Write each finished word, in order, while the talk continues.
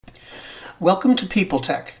Welcome to People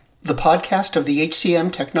Tech, the podcast of the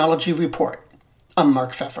HCM Technology Report. I'm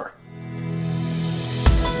Mark Pfeffer.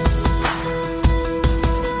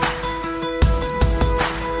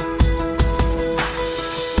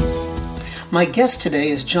 My guest today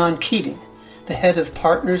is John Keating, the head of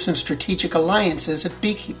Partners and Strategic Alliances at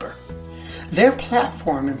Beekeeper. Their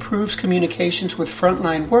platform improves communications with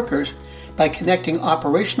frontline workers by connecting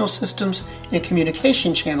operational systems and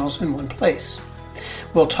communication channels in one place.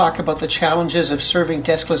 We'll talk about the challenges of serving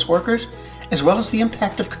deskless workers, as well as the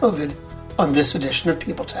impact of COVID on this edition of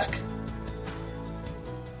People Tech.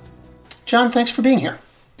 John, thanks for being here.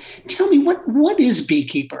 Tell me, what is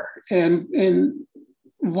Beekeeper, and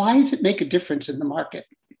why does it make a difference in the market?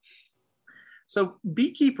 So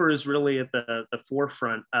Beekeeper is really at the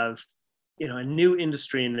forefront of a new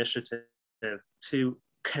industry initiative to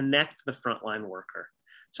connect the frontline worker.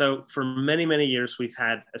 So for many, many years, we've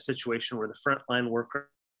had a situation where the frontline worker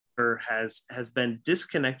has been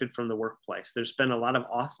disconnected from the workplace. There's been a lot of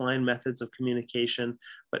offline methods of communication,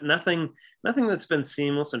 but nothing that's been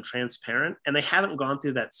seamless and transparent. And they haven't gone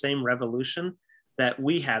through that same revolution that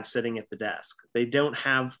we have sitting at the desk. They don't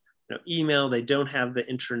have email, they don't have the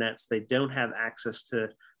intranets, they don't have access to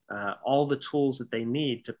all the tools that they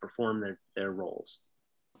need to perform their roles.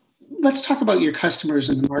 Let's talk about your customers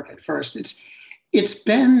in the market first. It's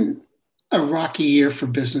been a rocky year for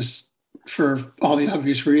business for all the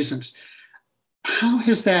obvious reasons. How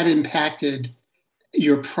has that impacted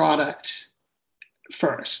your product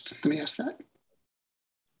first? Let me ask that.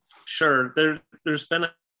 Sure. There's been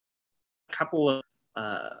a couple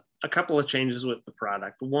of changes with the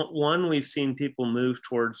product. One, we've seen people move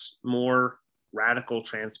towards more radical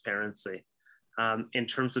transparency in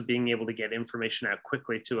terms of being able to get information out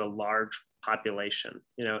quickly to a large population.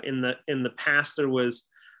 In the past, there was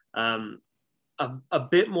a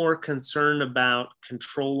bit more concern about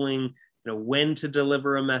controlling, when to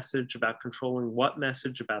deliver a message, about controlling what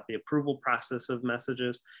message, about the approval process of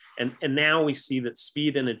messages, and now we see that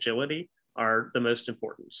speed and agility are the most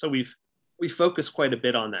important. So we focus quite a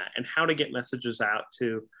bit on that and how to get messages out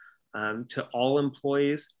to all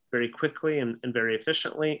employees very quickly and very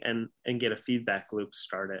efficiently, and get a feedback loop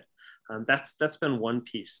started. That's been one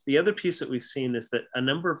piece. The other piece that we've seen is that a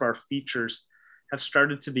number of our features have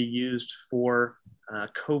started to be used for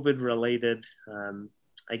COVID-related,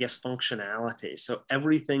 functionality. So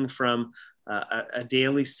everything from a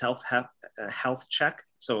daily self-health check,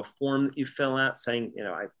 so a form that you fill out saying,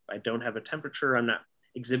 I don't have a temperature, I'm not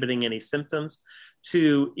exhibiting any symptoms,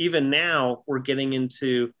 to even now we're getting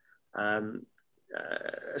into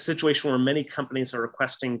a situation where many companies are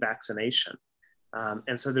requesting vaccination.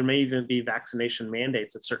 And so there may even be vaccination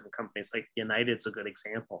mandates at certain companies, like United's a good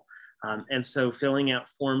example. And so filling out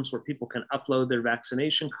forms where people can upload their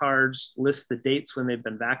vaccination cards, list the dates when they've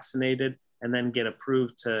been vaccinated, and then get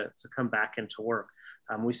approved to come back into work.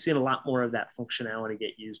 We've seen a lot more of that functionality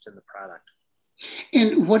get used in the product.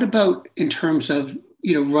 And what about in terms of,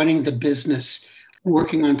 running the business,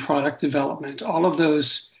 working on product development, all of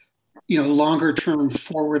those longer term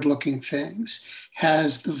forward looking things?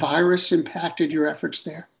 Has the virus impacted your efforts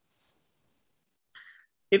there?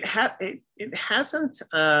 It hasn't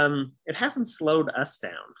slowed us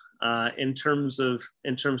down in terms of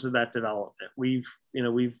that development. We've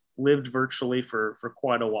lived virtually for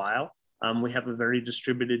quite a while. We have a very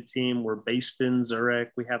distributed team. We're based in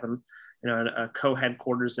Zurich. We have a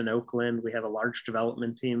co-headquarters in Oakland. We have a large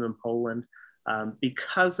development team in Poland.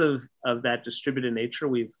 Because of that distributed nature,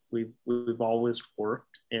 we've always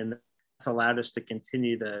worked, and it's allowed us to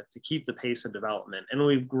continue to keep the pace of development. And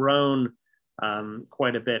we've grown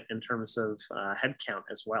quite a bit in terms of headcount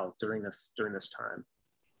as well during this time.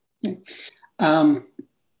 I'd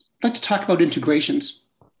like to talk about integrations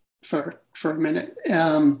for a minute.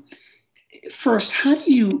 First, how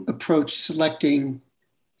do you approach selecting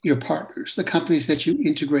your partners, the companies that you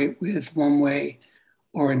integrate with one way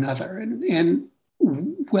or another? And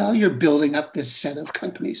while you're building up this set of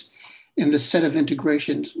companies and the set of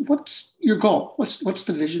integrations, what's your goal? What's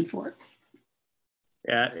the vision for it?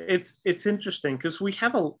 Yeah, it's interesting because we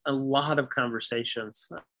have a lot of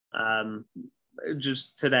conversations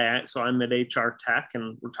just today. So I'm at HR Tech,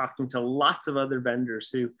 and we're talking to lots of other vendors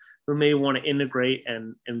who may want to integrate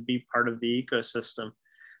and be part of the ecosystem.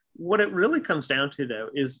 What it really comes down to, though,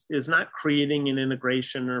 is not creating an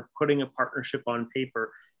integration or putting a partnership on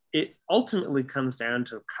paper. It ultimately comes down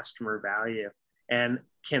to customer value, and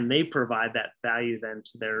can they provide that value then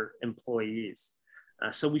to their employees?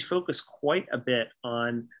 So we focus quite a bit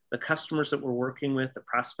on the customers that we're working with, the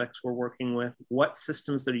prospects we're working with, what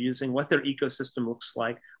systems they're using, what their ecosystem looks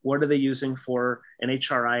like, what are they using for an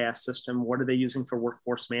HRIS system, what are they using for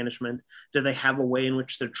workforce management, do they have a way in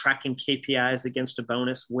which they're tracking KPIs against a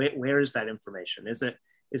bonus, where is that information? Is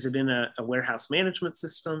it in a warehouse management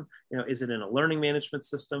system? Is it in a learning management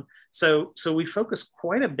system? So we focus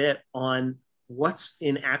quite a bit on what's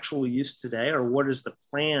in actual use today, or what is the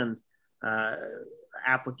planned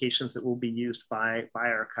applications that will be used by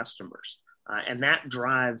our customers, and that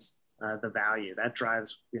drives the value. That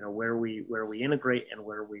drives where we integrate and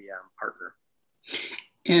where we partner.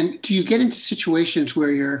 And do you get into situations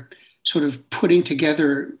where you're sort of putting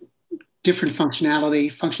together different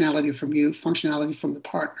functionality from you, functionality from the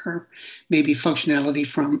partner, maybe functionality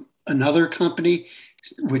from another company,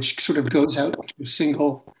 which sort of goes out to a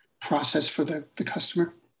single process for the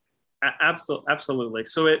customer? Absolutely.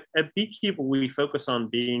 So at Beekeeper, we focus on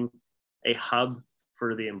being a hub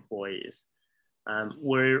for the employees.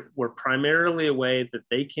 We're primarily a way that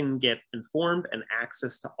they can get informed and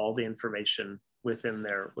access to all the information within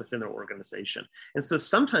their organization. And so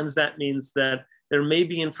sometimes that means that there may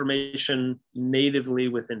be information natively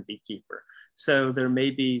within Beekeeper. So there may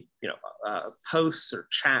be posts or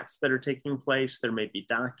chats that are taking place. There may be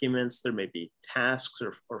documents. There may be tasks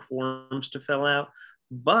or forms to fill out.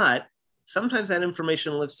 But sometimes that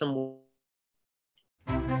information lives somewhere.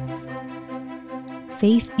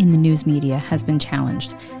 Faith in the news media has been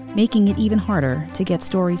challenged, making it even harder to get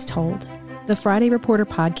stories told. The Friday Reporter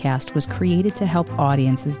podcast was created to help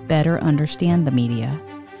audiences better understand the media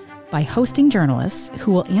by hosting journalists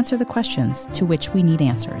who will answer the questions to which we need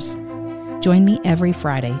answers. Join me every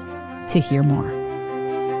Friday to hear more.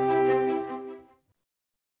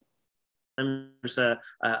 There's a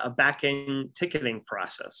back-end ticketing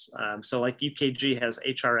process. So like UKG has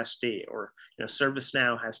HRSD, or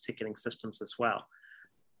ServiceNow has ticketing systems as well.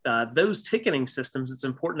 Those ticketing systems, it's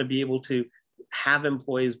important to be able to have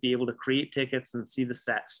employees be able to create tickets and see the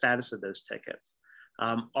status of those tickets.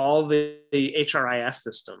 All the HRIS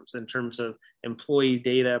systems in terms of employee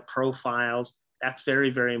data profiles, that's very,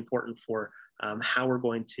 very important for how we're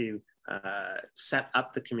going to set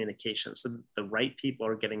up the communication so that the right people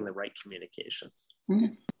are getting the right communications.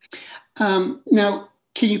 Mm-hmm. Now,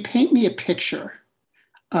 can you paint me a picture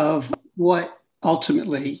of what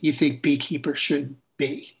ultimately you think Beekeeper should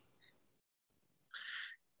be?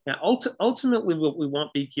 Now, ultimately, what we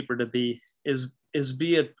want Beekeeper to be is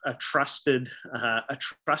be a trusted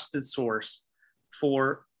source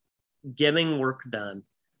for getting work done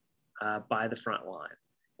by the front line.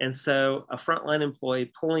 And so a frontline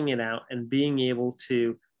employee pulling it out and being able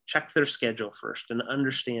to check their schedule first and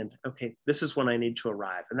understand, okay, this is when I need to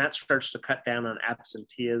arrive. And that starts to cut down on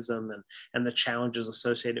absenteeism and the challenges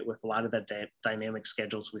associated with a lot of the dynamic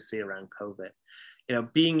schedules we see around COVID.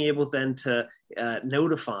 Being able then to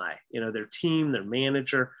notify, their team, their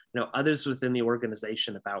manager, others within the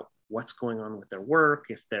organization about what's going on with their work,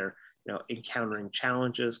 if they're, encountering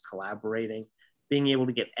challenges, collaborating, being able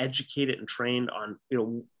to get educated and trained on,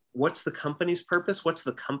 what's the company's purpose, what's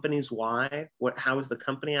the company's why, how is the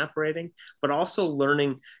company operating, but also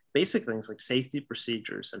learning basic things like safety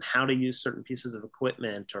procedures and how to use certain pieces of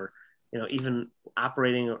equipment, or even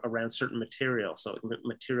operating around certain materials, so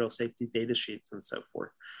material safety data sheets and so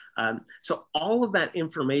forth. So all of that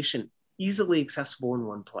information easily accessible in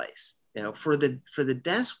one place. For the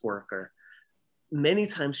desk worker, many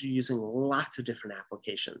times you're using lots of different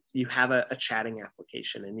applications. You have a chatting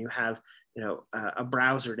application, and you have a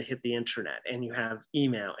browser to hit the internet, and you have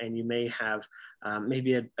email, and you may have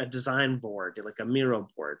maybe a design board, like a Miro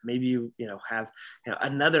board. Maybe you have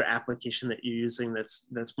another application that you're using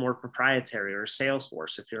that's more proprietary, or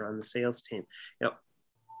Salesforce if you're on the sales team.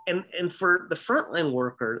 And for the frontline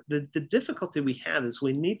worker, the difficulty we have is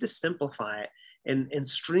we need to simplify it and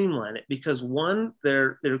streamline it, because one,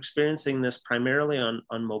 they're experiencing this primarily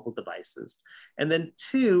on mobile devices, and then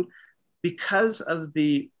two, because of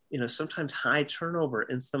the sometimes high turnover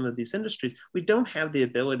in some of these industries, we don't have the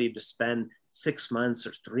ability to spend 6 months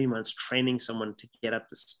or 3 months training someone to get up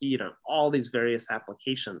to speed on all these various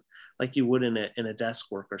applications like you would in a desk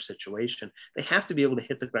worker situation. They have to be able to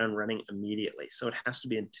hit the ground running immediately. So it has to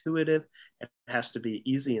be intuitive, it has to be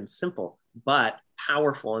easy and simple, but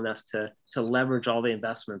powerful enough to leverage all the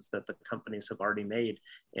investments that the companies have already made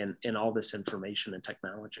in all this information and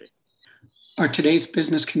technology. Are today's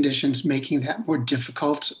business conditions making that more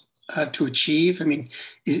difficult to achieve? I mean,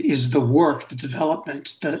 is the work, the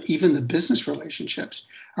development, even the business relationships,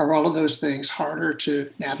 are all of those things harder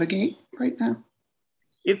to navigate right now?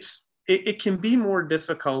 It can be more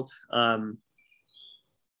difficult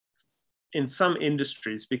in some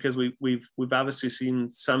industries, because we've obviously seen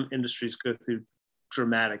some industries go through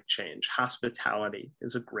dramatic change. Hospitality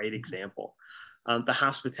is a great example. The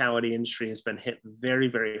hospitality industry has been hit very,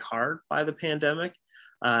 very hard by the pandemic.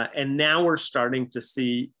 And now we're starting to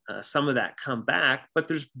see some of that come back, but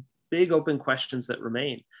there's big open questions that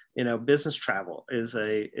remain. Business travel is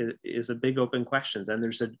a big open question. And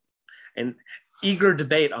there's an eager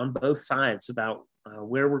debate on both sides about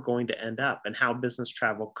where we're going to end up and how business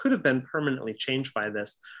travel could have been permanently changed by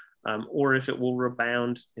this, or if it will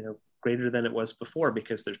rebound, greater than it was before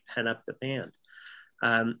because there's pent-up demand.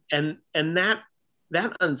 And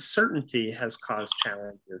that uncertainty has caused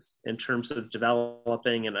challenges in terms of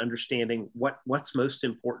developing and understanding what's most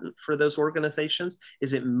important for those organizations.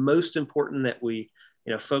 Is it most important that we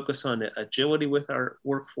focus on agility with our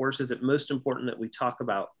workforce? Is it most important that we talk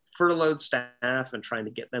about furloughed staff and trying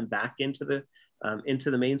to get them back into the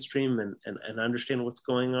mainstream and understand what's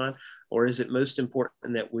going on? Or is it most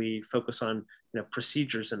important that we focus on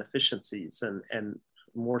procedures and efficiencies and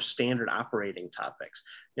more standard operating topics?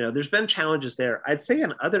 There's been challenges there. I'd say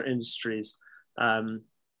in other industries,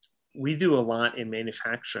 we do a lot in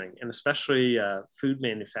manufacturing, and especially food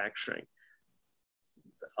manufacturing.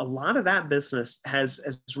 A lot of that business has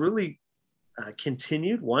really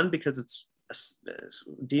continued, one, because it's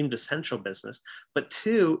deemed essential business, but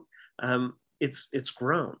two, it's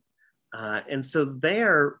grown. And so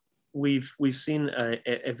there we've seen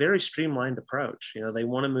a very streamlined approach. They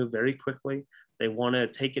want to move very quickly. They want to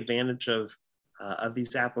take advantage of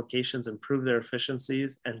these applications, improve their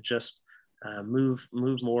efficiencies, and just move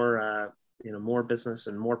more more business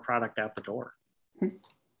and more product out the door.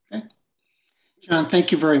 Okay. John,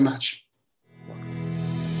 thank you very much.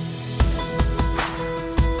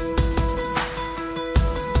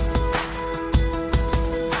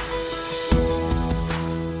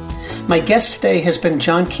 My guest today has been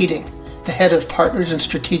John Keating, the head of Partners and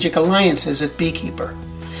Strategic Alliances at Beekeeper.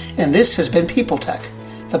 And this has been People Tech,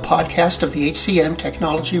 the podcast of the HCM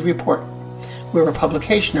Technology Report. We're a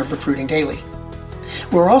publication of Recruiting Daily.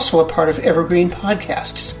 We're also a part of Evergreen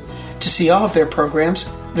Podcasts. To see all of their programs,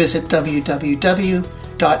 visit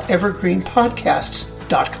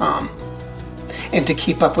www.evergreenpodcasts.com. And to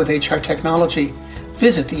keep up with HR technology,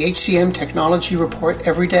 visit the HCM Technology Report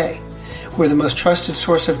every day. We're the most trusted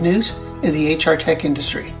source of news in the HR tech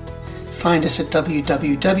industry. Find us at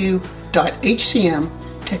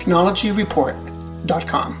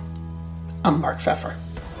www.hcmtechnologyreport.com. I'm Mark Pfeffer.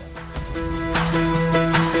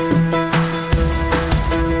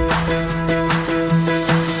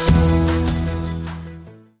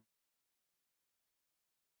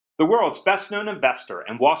 The world's best-known investor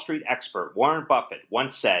and Wall Street expert Warren Buffett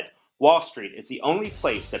once said, "Wall Street is the only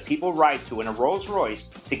place that people ride to in a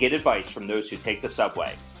Rolls-Royce to get advice from those who take the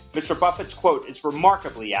subway." Mr. Buffett's quote is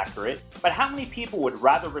remarkably accurate, but how many people would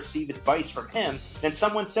rather receive advice from him than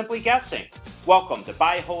someone simply guessing? Welcome to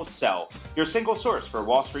Buy, Hold, Sell, your single source for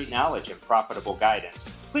Wall Street knowledge and profitable guidance.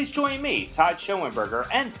 Please join me, Todd Schoenberger,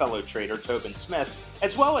 and fellow trader Tobin Smith,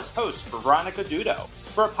 as well as host Veronica Dudo,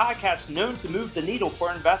 for a podcast known to move the needle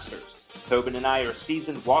for investors. Tobin and I are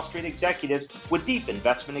seasoned Wall Street executives with deep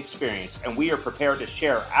investment experience, and we are prepared to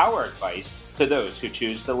share our advice to those who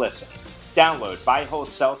choose to listen. Download Buy, Hold,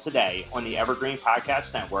 Sell today on the Evergreen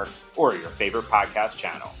Podcast Network or your favorite podcast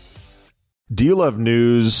channel. Do you love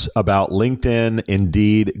news about LinkedIn,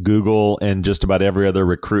 Indeed, Google, and just about every other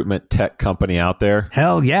recruitment tech company out there?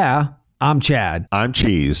 Hell yeah. I'm Chad. I'm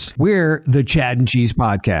Cheese. We're the Chad and Cheese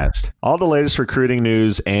Podcast. All the latest recruiting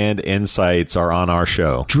news and insights are on our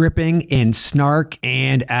show, dripping in snark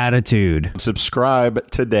and attitude. Subscribe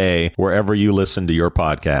today wherever you listen to your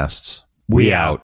podcasts. We out.